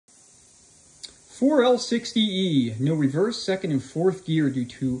4L60E, no reverse, second, and fourth gear due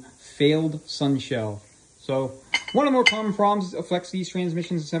to failed sun shell. So one of the more common problems affects these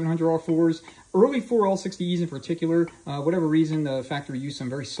transmissions, 700R4s. Early 4L60Es in particular, whatever reason, the factory used some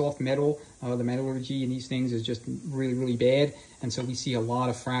very soft metal. The metallurgy in these things is just really, really bad. And so we see a lot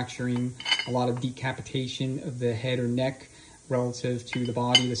of fracturing, a lot of decapitation of the head or neck relative to the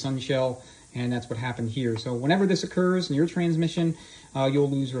body, the sun shell. And that's what happened here. So whenever this occurs in your transmission, you'll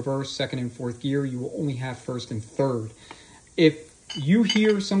lose reverse, second, and fourth gear. You will only have first and third. If you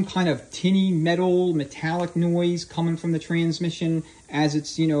hear some kind of tinny metallic noise coming from the transmission as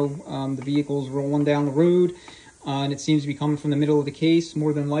it's, the vehicle's rolling down the road, and it seems to be coming from the middle of the case,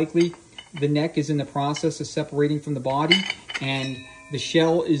 more than likely, the neck is in the process of separating from the body, and the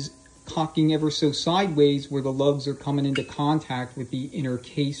shell is cocking ever so sideways where the lugs are coming into contact with the inner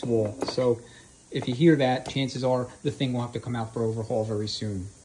case wall. So if you hear that, chances are the thing will have to come out for overhaul very soon.